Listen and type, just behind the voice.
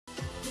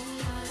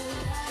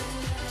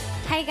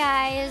Hi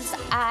guys,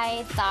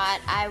 I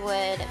thought I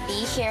would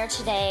be here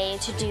today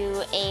to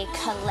do a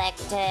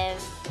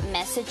collective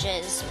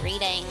messages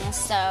reading.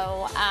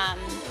 So,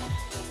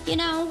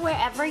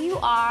 wherever you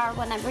are,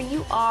 whenever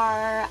you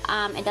are,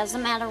 it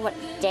doesn't matter what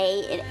day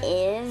it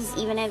is,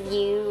 even if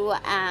you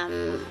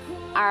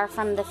are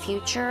from the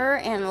future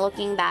and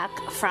looking back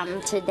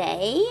from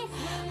today.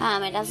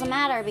 It doesn't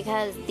matter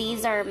because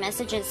these are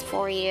messages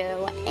for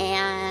you,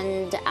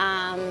 and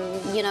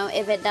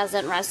if it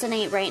doesn't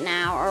resonate right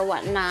now or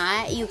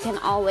whatnot, you can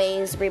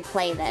always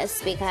replay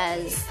this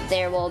because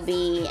there will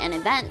be an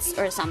event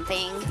or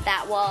something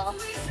that will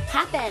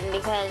happen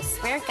because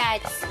Spirit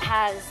Guides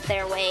has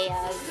their way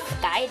of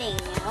guiding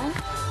you.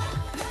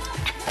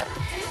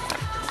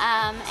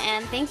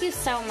 And thank you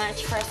so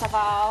much, first of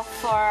all,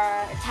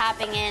 for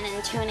tapping in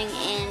and tuning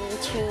in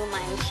to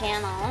my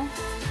channel.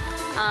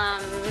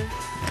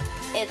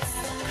 It's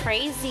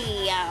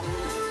crazy.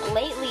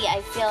 Lately,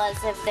 I feel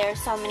as if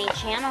there's so many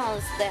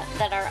channels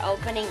that are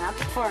opening up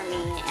for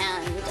me,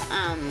 and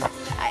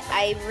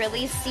I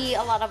really see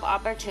a lot of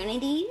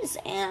opportunities,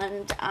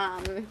 and I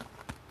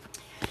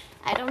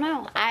don't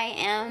know. I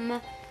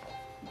am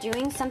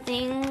doing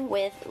something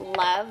with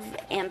love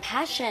and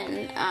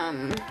passion.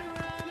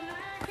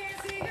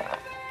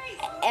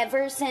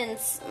 Ever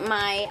since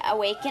my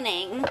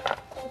awakening,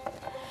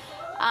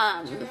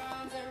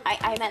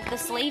 I met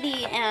this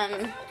lady,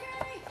 and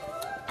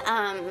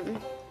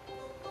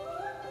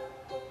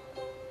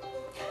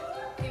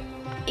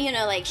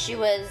she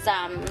was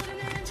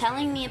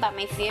telling me about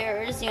my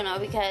fears,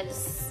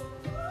 because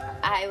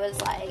I was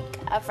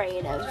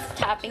afraid of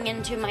tapping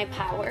into my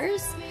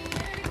powers,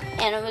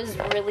 and it was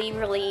really,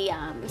 really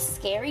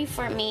scary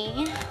for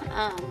me.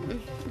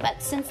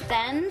 But since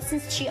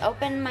she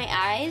opened my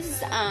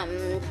eyes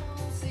and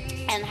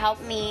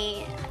helped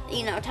me,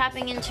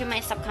 tapping into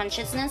my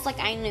subconsciousness,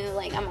 I knew,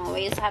 I'm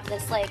always have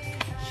this,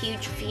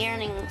 huge fear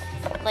and,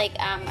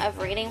 of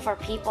reading for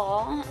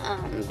people,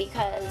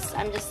 because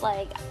I'm just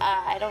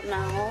I don't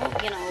know,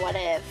 what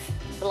if,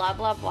 blah,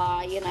 blah,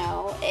 blah,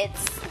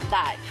 it's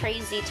that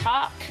crazy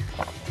talk.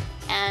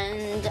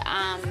 And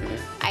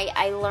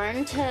I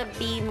learned to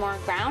be more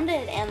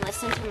grounded and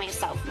listen to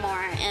myself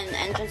more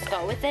and just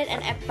go with it.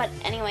 But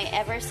anyway,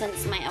 ever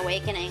since my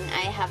awakening,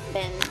 I have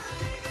been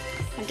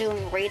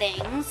doing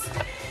readings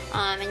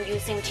and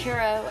using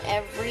tarot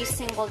every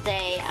single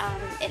day.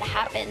 It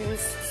happens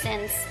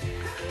since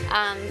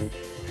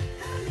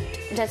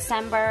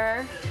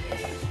December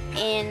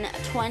in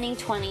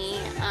 2020.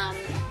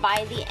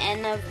 By the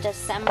end of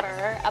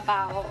December,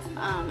 about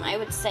I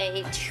would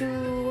say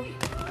 2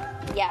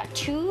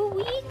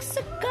 weeks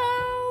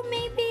ago,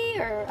 maybe,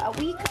 or a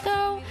week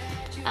ago,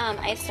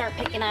 I started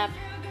picking up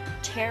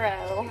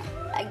tarot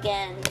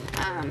again,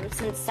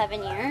 since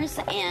 7 years,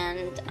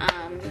 and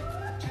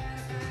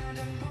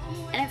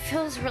it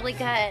feels really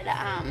good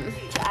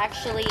to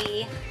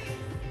actually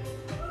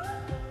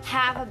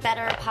have a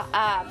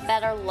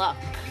better look,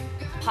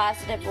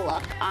 positive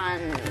look on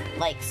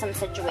some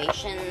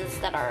situations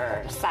that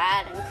are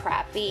sad and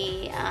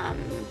crappy,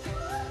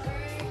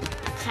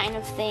 kind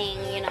of thing,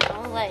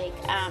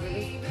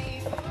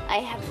 I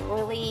have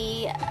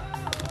really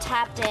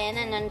tapped in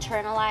and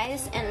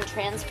internalized and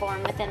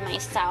transformed within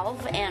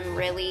myself and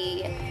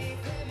really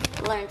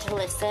learned to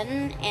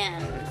listen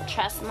and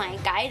trust my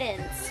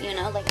guidance, I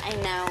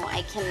know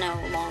I can no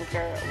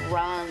longer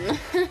run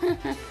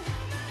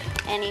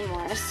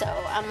anymore, so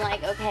I'm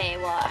okay,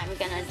 well, I'm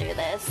gonna do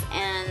this,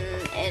 and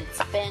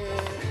it's been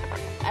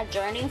a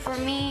journey for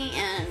me,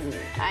 and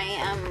I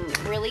am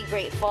really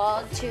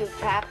grateful to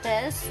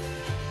practice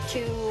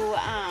to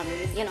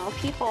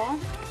people,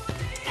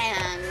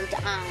 and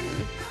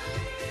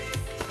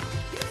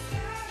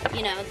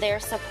their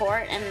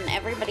support and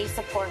everybody's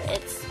support.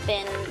 It's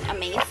been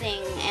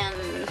amazing,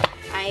 and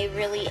I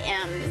really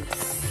am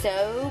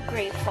so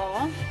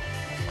grateful.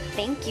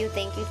 Thank you.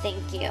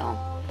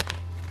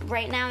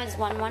 Right now is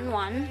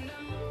 111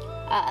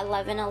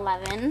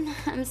 11:11,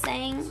 I'm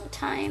saying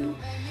time.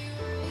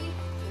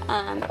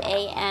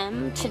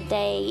 AM.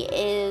 Today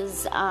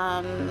is,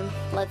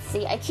 let's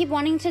see, I keep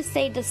wanting to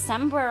say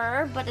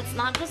December, but it's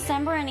not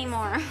December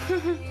anymore.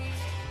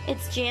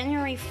 It's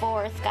January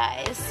 4th,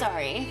 guys.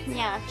 Sorry.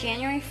 Yeah,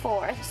 January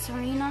 4th.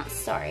 Sorry, not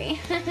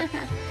sorry.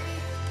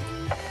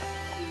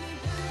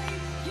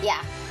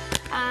 Yeah.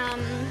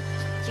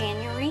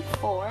 January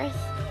 4th.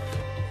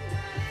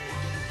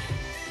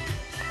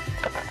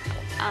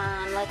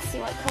 Let's see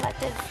what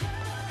collective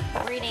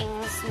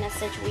readings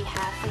message we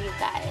have for you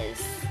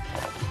guys.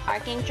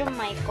 Archangel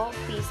Michael,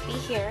 please be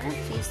here.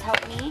 Please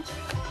help me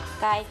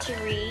guide to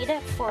read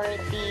for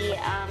the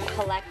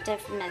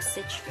collective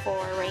message for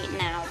right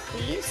now,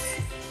 please.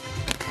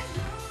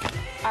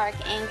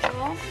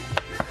 Archangel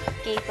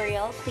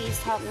Gabriel, please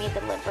help me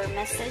deliver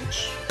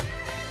message.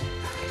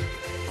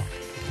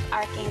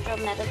 Archangel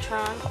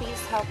Metatron,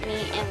 please help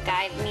me and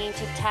guide me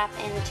to tap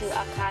into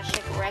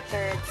Akashic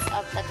records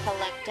of the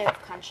collective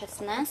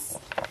consciousness.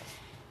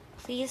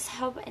 Please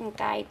help and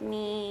guide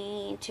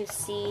me to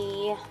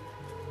see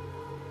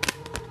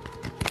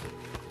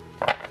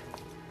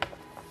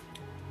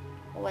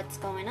what's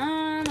going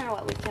on or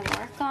what we can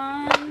work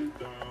on.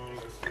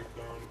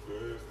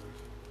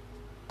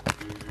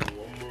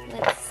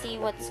 Let's see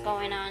what's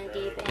going on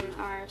deep in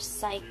our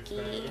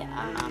psyche.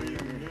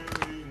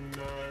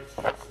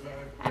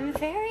 I'm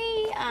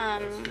very,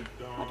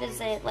 what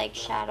is it, like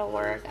shadow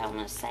work, I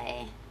want to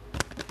say.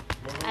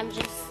 I'm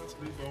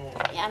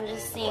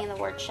just seeing the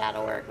word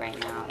shadow work right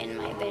now in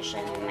my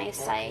vision, in my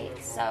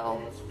sight. So,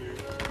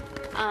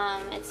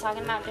 it's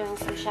talking about doing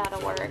some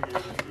shadow work.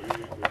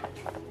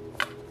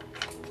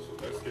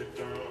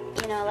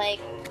 You know, like,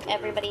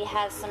 everybody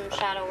has some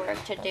shadow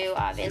work to do,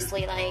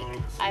 obviously. Like,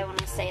 I want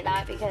to say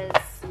that because,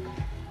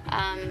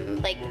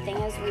 like, the thing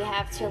is, we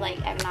have to,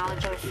 like,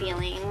 acknowledge our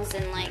feelings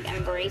and, like,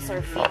 embrace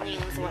our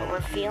feelings, what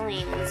we're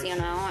feeling, you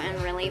know,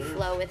 and really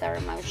flow with our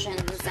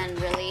emotions, and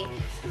really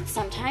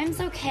sometimes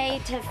okay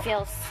to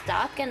feel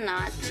stuck and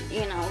not,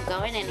 you know,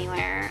 going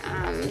anywhere,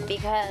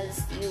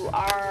 because you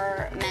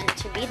are meant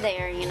to be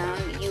there, you know,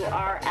 you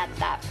are at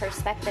that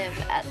perspective,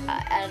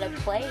 at a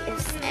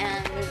place,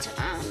 and,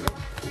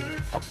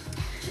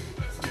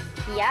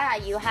 yeah,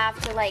 you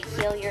have to, like,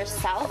 heal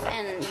yourself,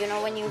 and, you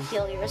know, when you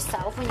heal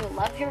yourself, when you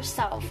love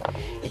yourself,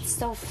 it's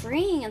so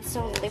freeing, it's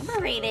so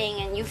liberating,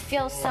 and you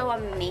feel so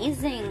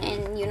amazing,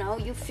 and, you know,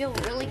 you feel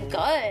really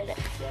good,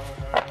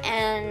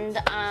 and,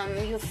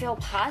 you feel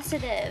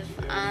positive,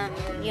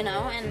 you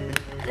know, and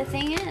the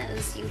thing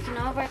is, you can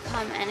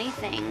overcome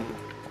anything,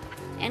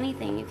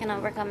 you can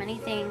overcome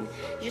anything.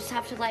 You just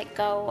have to let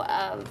go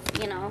of,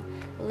 you know,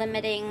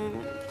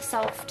 limiting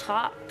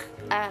self-talk,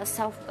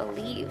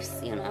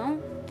 self-beliefs, you know.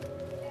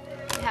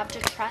 You have to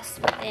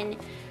trust within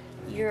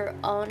your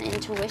own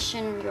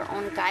intuition, your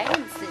own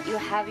guidance, that you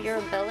have your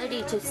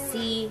ability to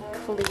see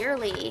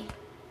clearly,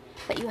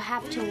 but you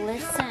have to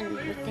listen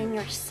within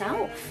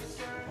yourself.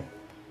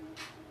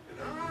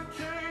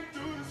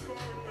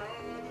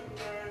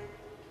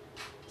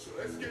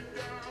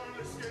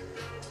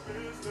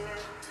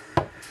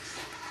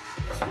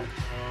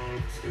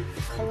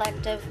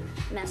 Collective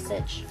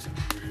message.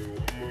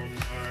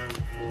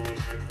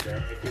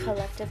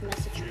 Collective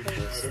message,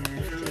 please.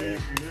 Thank you.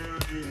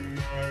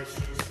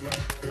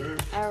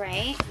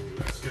 Alright.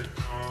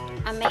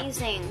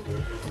 Amazing.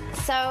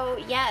 So,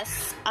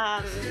 yes,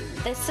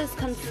 this is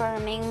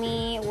confirming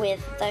me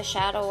with the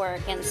shadow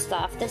work and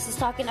stuff. This is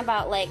talking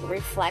about, like,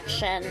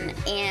 reflection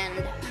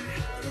and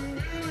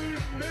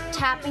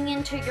tapping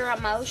into your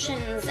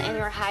emotions and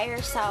your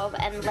higher self,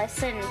 and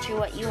listen to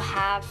what you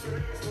have,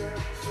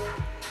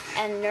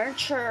 and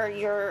nurture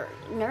your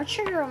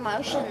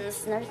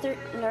emotions, nurture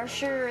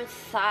your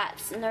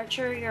thoughts,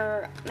 nurture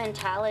your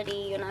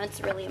mentality. You know,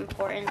 it's really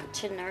important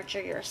to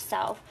nurture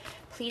yourself.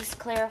 Please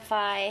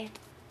clarify.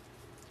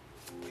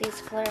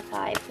 Please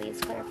clarify. Please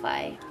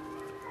clarify.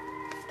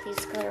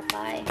 Please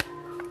clarify.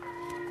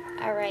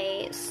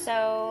 Alright,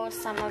 so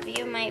some of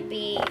you might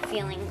be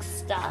feeling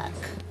stuck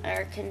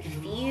or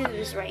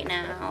confused right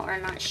now, or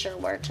not sure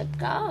where to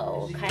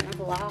go, kind of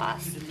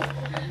lost.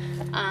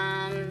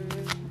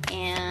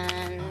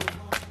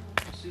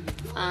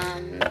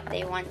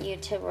 They want you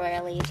to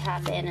really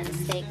tap in and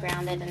stay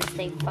grounded and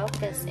stay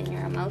focused in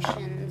your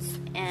emotions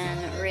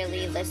and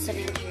really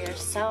listening to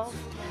yourself.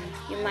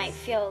 You might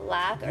feel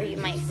lack, or you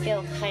might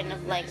feel kind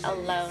of like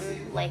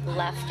alone, like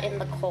left in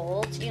the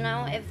cold, you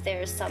know, if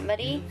there's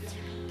somebody.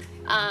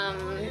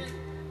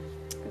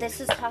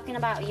 This is talking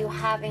about you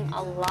having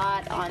a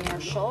lot on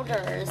your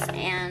shoulders,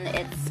 and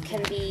it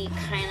can be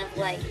kind of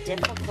like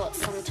difficult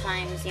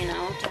sometimes, you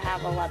know, to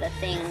have a lot of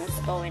things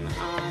going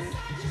on.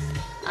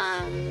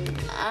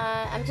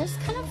 I'm just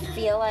kind of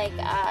feel like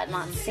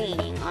not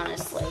seeing,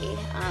 honestly.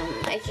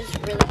 I just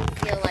really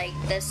feel like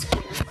this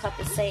King of Cup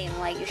is saying,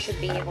 like, you should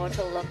be able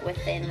to look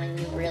within when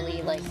you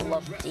really, like,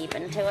 look deep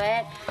into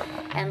it,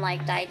 and,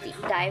 like, dive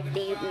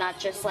deep, not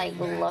just, like,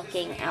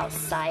 looking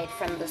outside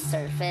from the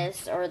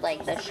surface or,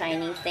 like, the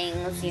shiny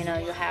things, you know.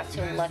 You have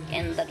to look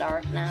in the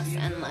darkness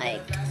and,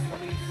 like,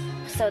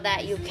 so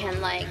that you can,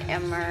 like,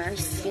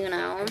 immerse, you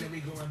know.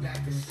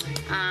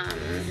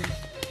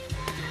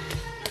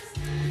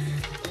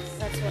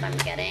 That's what I'm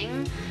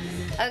getting.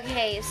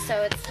 Okay,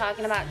 so it's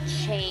talking about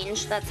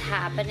change that's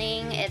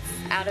happening. It's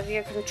out of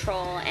your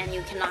control, and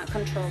you cannot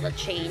control the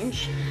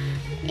change.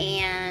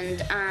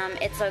 And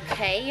it's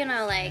okay, you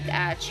know, like,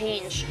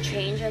 change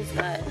is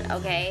good,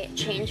 okay?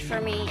 Change for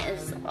me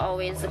is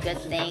always a good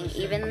thing,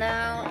 even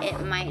though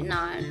it might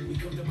not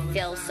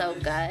feel so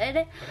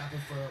good.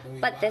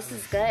 But this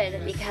is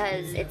good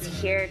because it's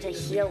here to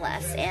heal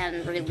us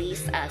and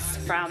release us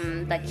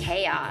from the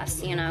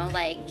chaos, you know?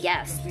 Like,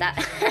 yes, that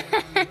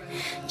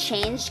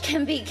change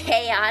can be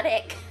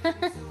chaotic.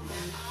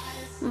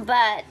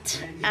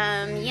 But,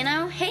 you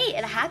know, hey,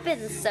 it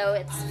happens, so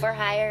it's for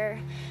higher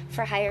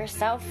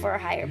self, for a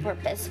higher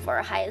purpose, for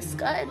a highest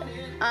good.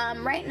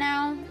 Right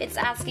now, it's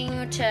asking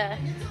you to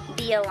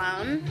be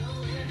alone.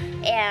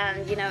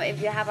 And, you know, if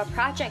you have a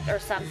project or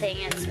something,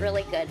 it's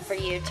really good for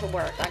you to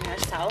work on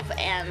yourself,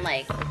 and,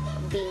 like,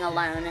 being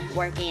alone,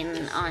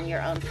 working on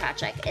your own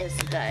project is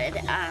good.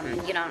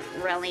 You don't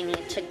really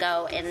need to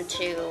go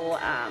into,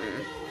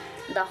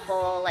 the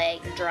whole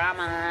like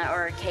drama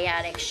or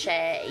chaotic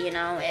shit, you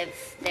know,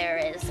 if there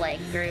is like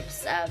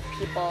groups of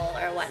people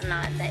or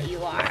whatnot that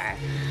you are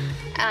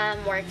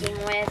working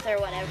with or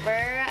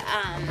whatever.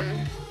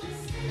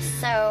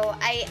 So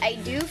I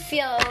do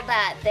feel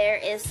that there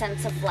is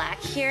sense of lack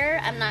here.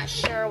 I'm not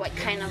sure what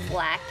kind of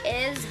lack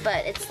is,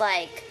 but it's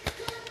like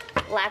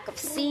lack of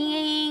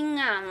seeing,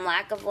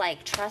 lack of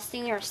like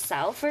trusting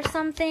yourself or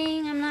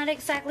something. I'm not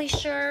exactly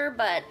sure,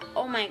 but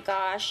oh my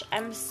gosh,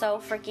 I'm so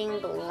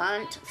freaking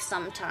blunt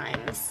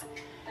sometimes.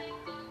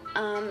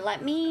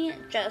 Let me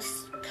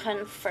just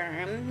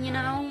confirm, you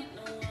know.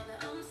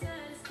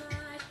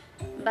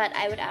 But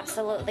I would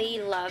absolutely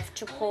love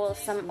to pull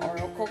some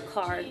oracle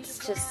cards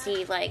to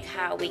see like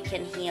how we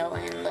can heal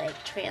and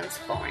like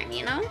transform,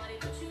 you know?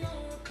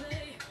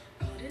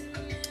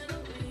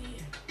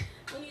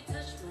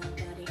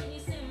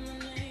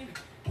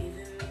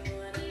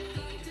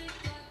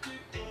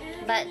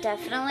 But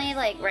definitely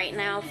like right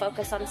now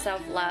focus on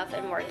self-love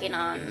and working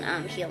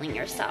on healing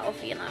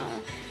yourself, you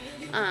know?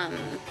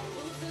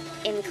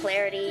 In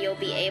clarity, you'll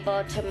be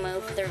able to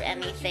move through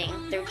anything,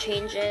 through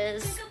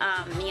changes,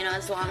 you know,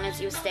 as long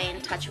as you stay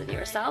in touch with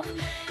yourself,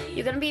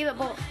 you're going to be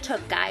able to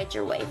guide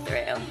your way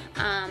through.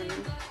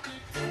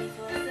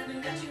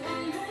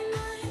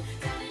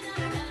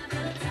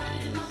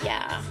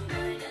 Yeah.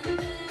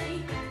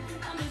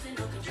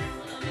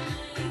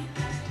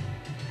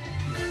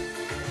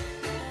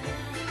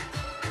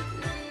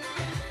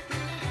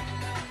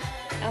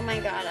 Oh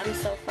my god, I'm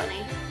so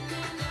funny.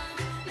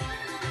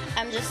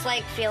 I'm just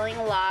like feeling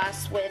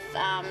lost with the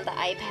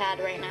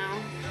iPad right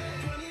now.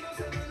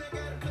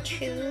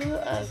 Two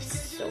of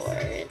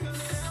Swords.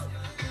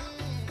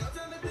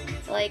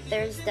 Like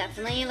there's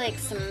definitely like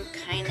some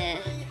kind of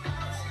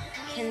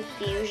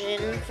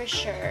confusion for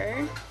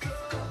sure.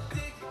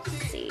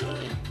 Let's see.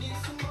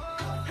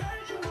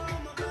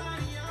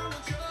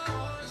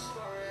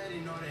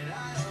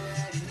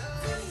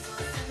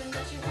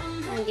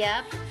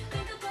 Yep.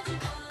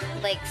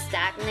 Like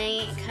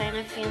stagnate kind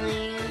of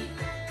feeling.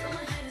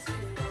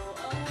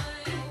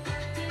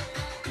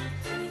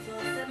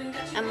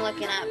 I'm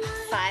looking up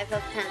 5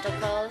 of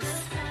Pentacles.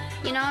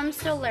 You know, I'm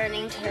still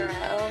learning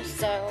tarot,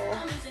 so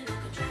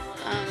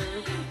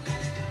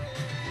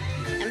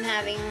I'm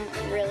having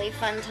a really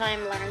fun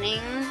time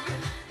learning.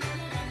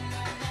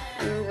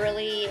 I'm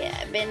really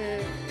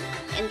been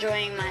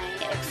enjoying my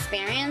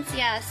experience.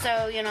 Yeah,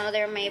 so, you know,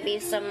 there may be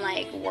some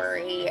like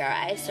worry or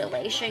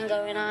isolation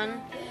going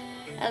on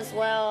as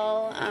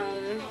well.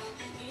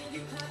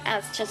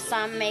 As to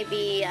some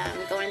maybe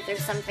going through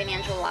some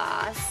financial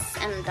loss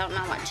and don't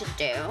know what to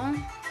do.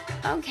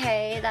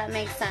 Okay, that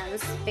makes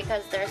sense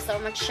because there's so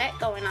much shit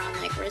going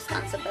on, like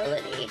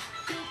responsibility.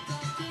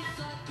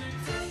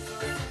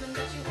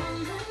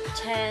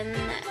 10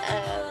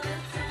 of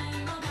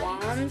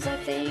Wands, I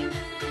think.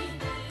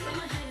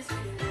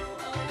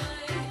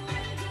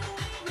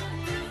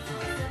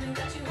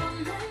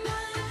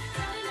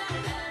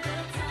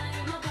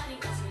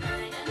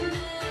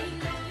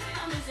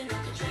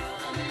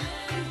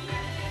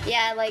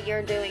 Yeah, like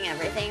you're doing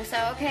everything. So,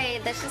 okay,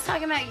 this is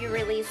talking about you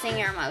releasing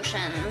your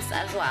emotions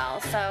as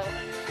well. So,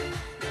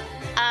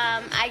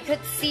 I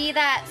could see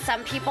that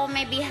some people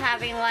may be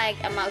having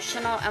like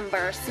emotional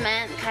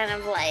embarrassment, kind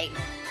of like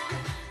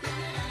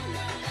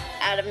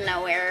out of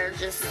nowhere,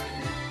 just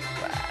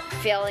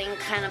feeling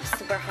kind of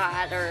super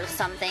hot or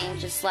something.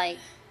 Just like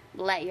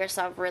let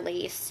yourself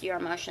release your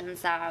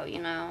emotions out,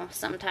 you know.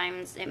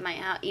 Sometimes it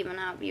might even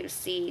help you to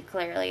see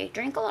clearly.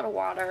 Drink a lot of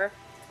water.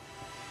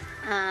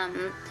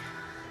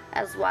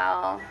 As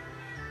well.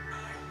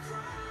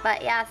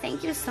 But yeah,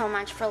 thank you so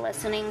much for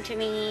listening to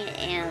me,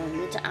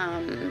 and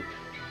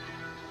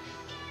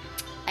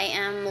I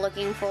am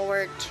looking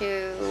forward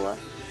to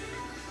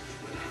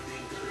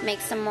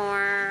make some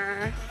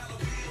more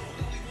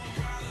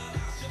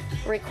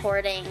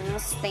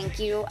recordings. Thank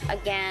you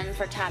again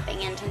for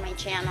tapping into my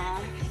channel.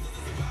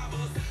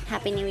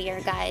 Happy New Year,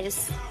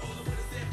 guys.